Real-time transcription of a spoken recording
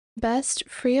Best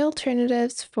free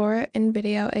alternatives for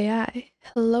Invideo AI.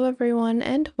 Hello everyone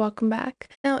and welcome back.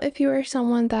 Now, if you are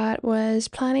someone that was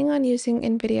planning on using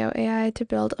Invideo AI to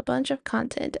build a bunch of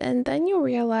content and then you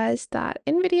realize that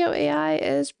Invideo AI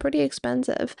is pretty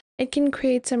expensive, it can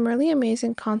create some really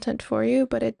amazing content for you,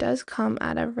 but it does come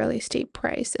at a really steep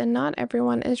price and not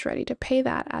everyone is ready to pay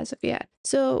that as of yet.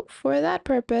 So for that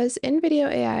purpose,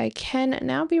 Invideo AI can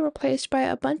now be replaced by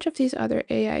a bunch of these other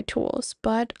AI tools.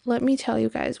 But let me tell you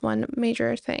guys one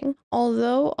major thing.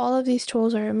 Although all of these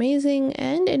tools are amazing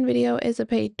and Invideo is a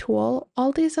paid tool,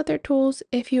 all these other tools,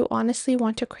 if you honestly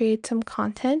want to create some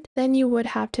content, then you would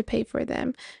have to pay for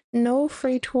them. No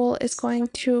free tool is going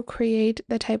to create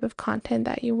the type of content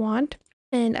that you want.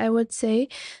 And I would say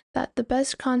that the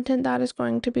best content that is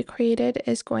going to be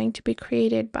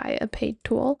created by a paid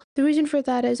tool. The reason for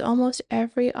that is almost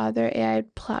every other AI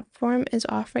platform is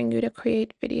offering you to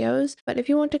create videos. But if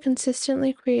you want to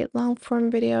consistently create long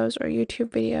form videos or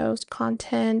YouTube videos,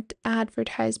 content,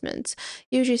 advertisements,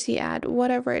 UGC ad,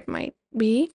 whatever it might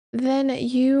be, then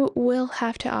you will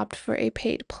have to opt for a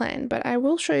paid plan. But I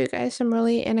will show you guys some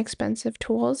really inexpensive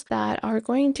tools that are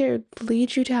going to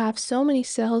lead you to have so many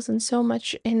sales and so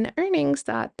much in earnings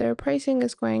that their pricing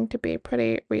is going to be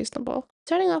pretty reasonable.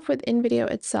 Starting off with Invideo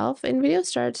itself, Invideo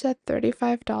starts at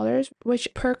 $35,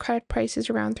 which per credit price is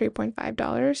around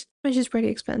 $3.5, which is pretty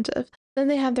expensive. Then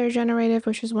they have their generative,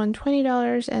 which is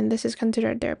 $120, and this is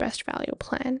considered their best value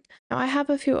plan. Now I have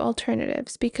a few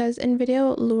alternatives because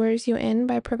Invideo lures you in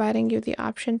by providing you the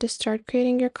option to start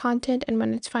creating your content, and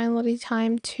when it's finally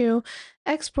time to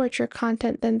export your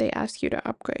content, then they ask you to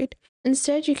upgrade.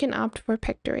 Instead, you can opt for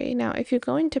Pictory. Now, if you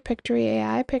go into Pictory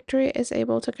AI, Pictory is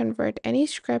able to convert any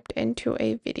script into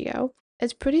a video.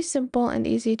 It's pretty simple and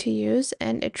easy to use,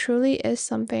 and it truly is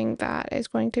something that is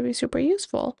going to be super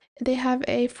useful. They have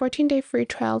a 14-day free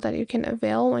trial that you can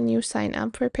avail when you sign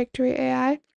up for Pictory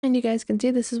AI. And you guys can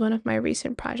see this is one of my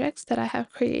recent projects that I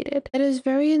have created. It is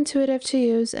very intuitive to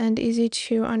use and easy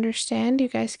to understand. You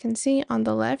guys can see on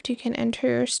the left, you can enter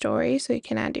your story, so you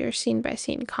can add your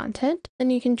scene-by-scene content. Then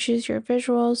you can choose your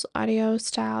visuals, audio,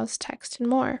 styles, text, and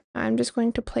more. I'm just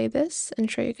going to play this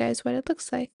and show you guys what it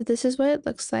looks like. This is what it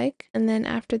looks like. And then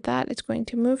after that, it's going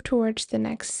to move towards the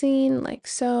next scene like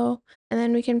so. And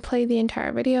then we can play the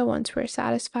entire video. Once we're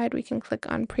satisfied, we can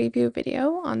click on preview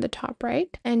video on the top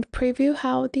right and preview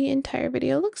how the entire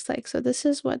video looks like. So this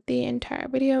is what the entire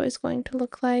video is going to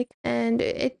look like. And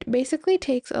it basically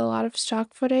takes a lot of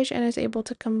stock footage and is able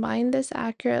to combine this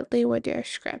accurately with your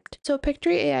script. So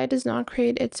Pictory AI does not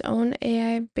create its own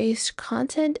AI-based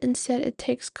content. Instead, it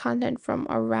takes content from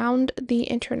around the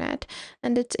internet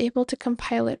and it's able to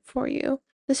compile it for you.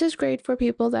 This is great for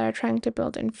people that are trying to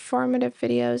build informative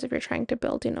videos. If you're trying to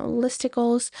build,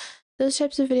 listicles, those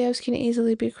types of videos can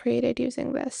easily be created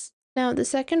using this. Now, the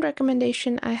second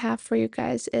recommendation I have for you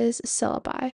guys is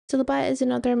Syllabi. Syllabi is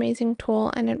another amazing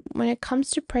tool, and when it comes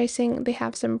to pricing, they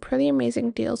have some pretty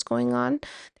amazing deals going on.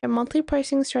 Their monthly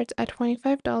pricing starts at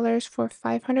 $25 for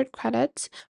 500 credits,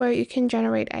 where you can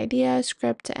generate ideas,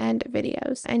 scripts, and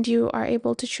videos, and you are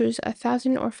able to choose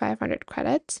 1,000 or 500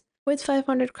 credits. With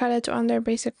 500 credits on their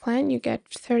basic plan, you get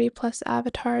 30 plus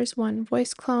avatars, one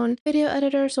voice clone, video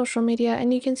editor, social media,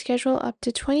 and you can schedule up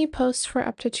to 20 posts for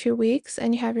up to 2 weeks,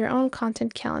 and you have your own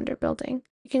content calendar building.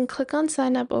 You can click on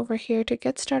sign up over here to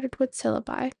get started with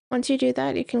Syllabi. Once you do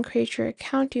that, you can create your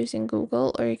account using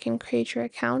Google, or you can create your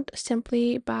account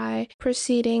simply by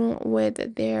proceeding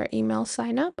with their email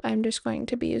sign up. I'm just going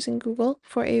to be using Google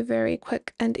for a very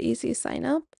quick and easy sign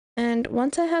up. And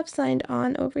once I have signed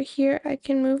on over here, I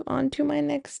can move on to my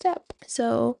next step.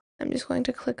 So I'm just going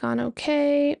to click on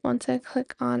OK. Once I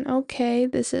click on OK,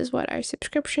 this is what our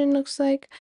subscription looks like.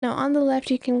 Now on the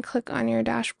left, you can click on your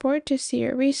dashboard to see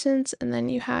your recents, and then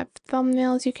you have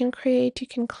thumbnails you can create. You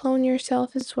can clone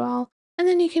yourself as well. And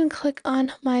then you can click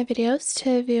on My Videos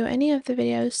to view any of the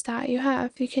videos that you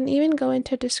have. You can even go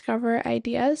into Discover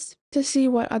Ideas to see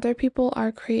what other people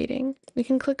are creating. You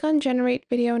can click on Generate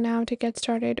Video now to get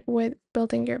started with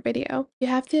building your video. You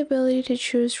have the ability to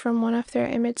choose from one of their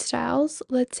image styles.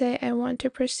 Let's say I want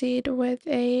to proceed with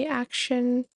a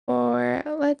action, or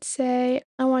let's say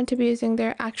I want to be using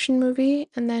their action movie,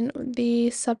 and then the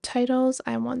subtitles,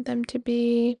 I want them to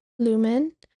be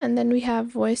Lumen. And then we have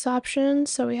voice options.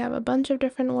 So we have a bunch of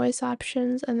different voice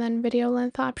options and then video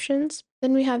length options.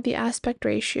 Then we have the aspect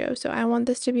ratio. So I want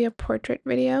this to be a portrait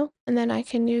video. And then I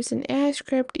can use an AI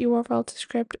script, URL to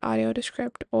script, audio to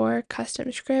script, or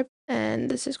custom script.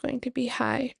 And this is going to be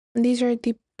high. And these are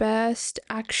the best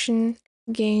action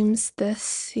games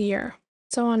this year.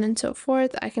 so on and so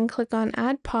forth. I can click on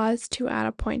add pause to add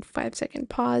a 0.5-second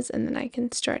pause, and then I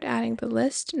can start adding the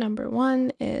list. Number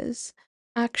 1 is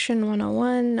Action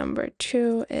 101. Number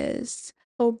 2 is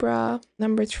Cobra.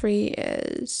 Number 3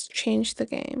 is Change the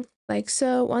Game. Like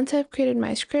so. Once I've created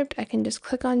my script, I can just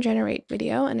click on generate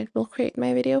video and it will create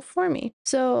my video for me.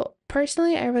 So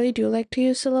personally, I really do like to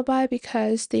use Syllabi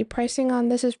because the pricing on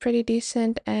this is pretty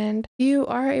decent and you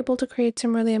are able to create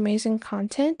some really amazing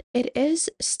content. It is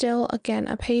still, again,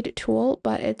 a paid tool,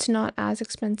 but it's not as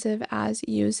expensive as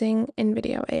using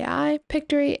Invideo AI.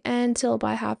 Pictory and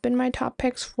Syllabi have been my top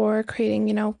picks for creating,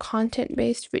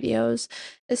 content-based videos,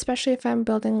 especially if I'm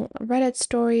building Reddit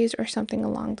stories or something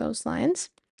along those lines.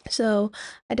 So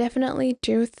I definitely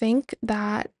do think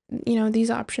that, these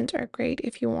options are great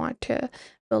if you want to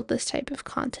build this type of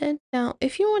content. Now,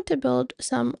 if you want to build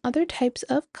some other types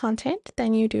of content,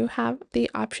 then you do have the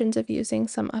options of using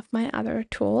some of my other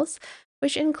tools,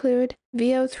 which include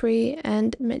VO3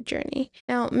 and Midjourney.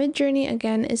 Now, Midjourney,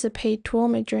 again, is a paid tool.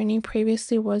 Midjourney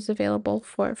previously was available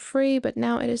for free, but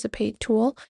now it is a paid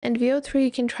tool. And VO3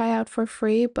 you can try out for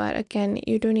free, but again,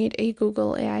 you do need a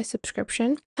Google AI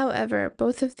subscription. However,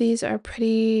 both of these are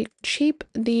pretty cheap.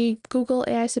 The Google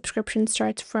AI subscription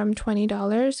starts from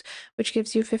 $20, which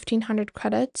gives you 1,500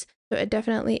 credits. So it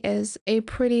definitely is a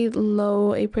pretty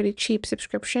cheap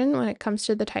subscription when it comes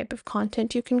to the type of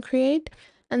content you can create.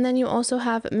 And then you also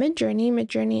have Midjourney.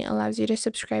 Midjourney allows you to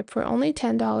subscribe for only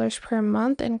 $10 per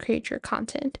month and create your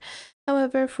content.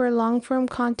 However, for long-form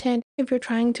content, if you're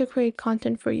trying to create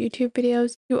content for YouTube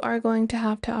videos, you are going to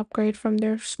have to upgrade from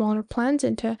their smaller plans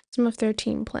into some of their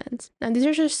team plans. Now, these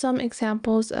are just some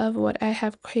examples of what I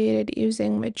have created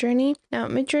using Midjourney. Now,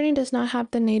 Midjourney does not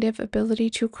have the native ability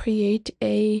to create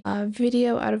a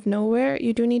video out of nowhere.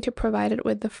 You do need to provide it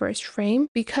with the first frame.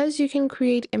 Because you can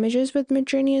create images with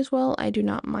Midjourney as well, I do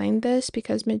not mind this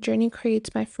because Midjourney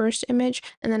creates my first image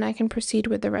and then I can proceed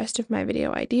with the rest of my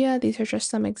video idea. These are just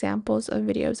some examples of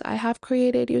videos I have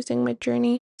created using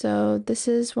Midjourney. So this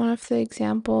is one of the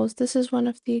examples. This is one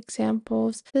of the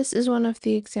examples. This is one of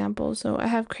the examples. So I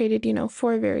have created,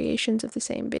 4 variations of the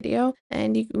same video,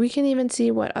 and we can even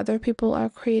see what other people are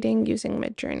creating using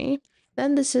Midjourney.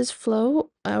 Then this is Flow,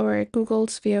 or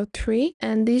Google's VO3,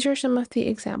 and these are some of the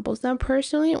examples. Now,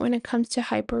 personally, when it comes to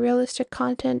hyper-realistic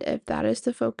content, if that is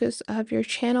the focus of your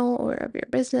channel or of your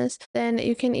business, then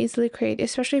you can easily create,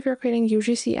 especially if you're creating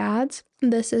UGC ads,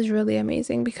 this is really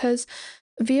amazing because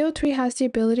VO3 has the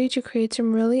ability to create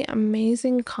some really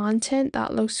amazing content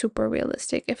that looks super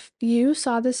realistic. If you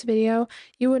saw this video,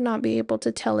 you would not be able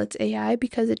to tell it's AI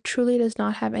because it truly does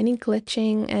not have any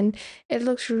glitching and it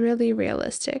looks really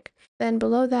realistic. Then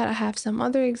below that, I have some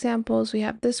other examples. We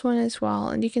have this one as well,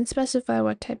 and you can specify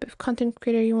what type of content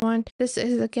creator you want. This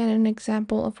is again an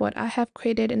example of what I have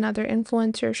created, another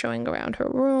influencer showing around her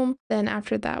room. Then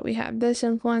after that, we have this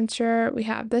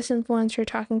influencer,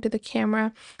 talking to the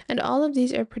camera, and all of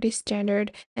these are pretty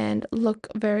standard and look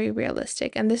very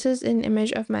realistic. And this is an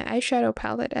image of my eyeshadow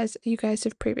palette, as you guys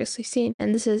have previously seen.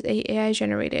 And this is a AI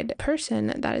generated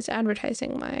person that is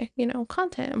advertising my,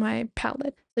 content, my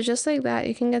palette. So just like that,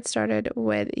 you can get started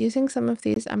with using some of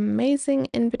these amazing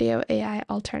Invideo AI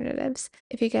alternatives.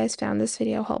 If you guys found this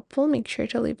video helpful, make sure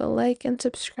to leave a like and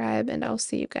subscribe, and I'll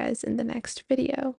see you guys in the next video.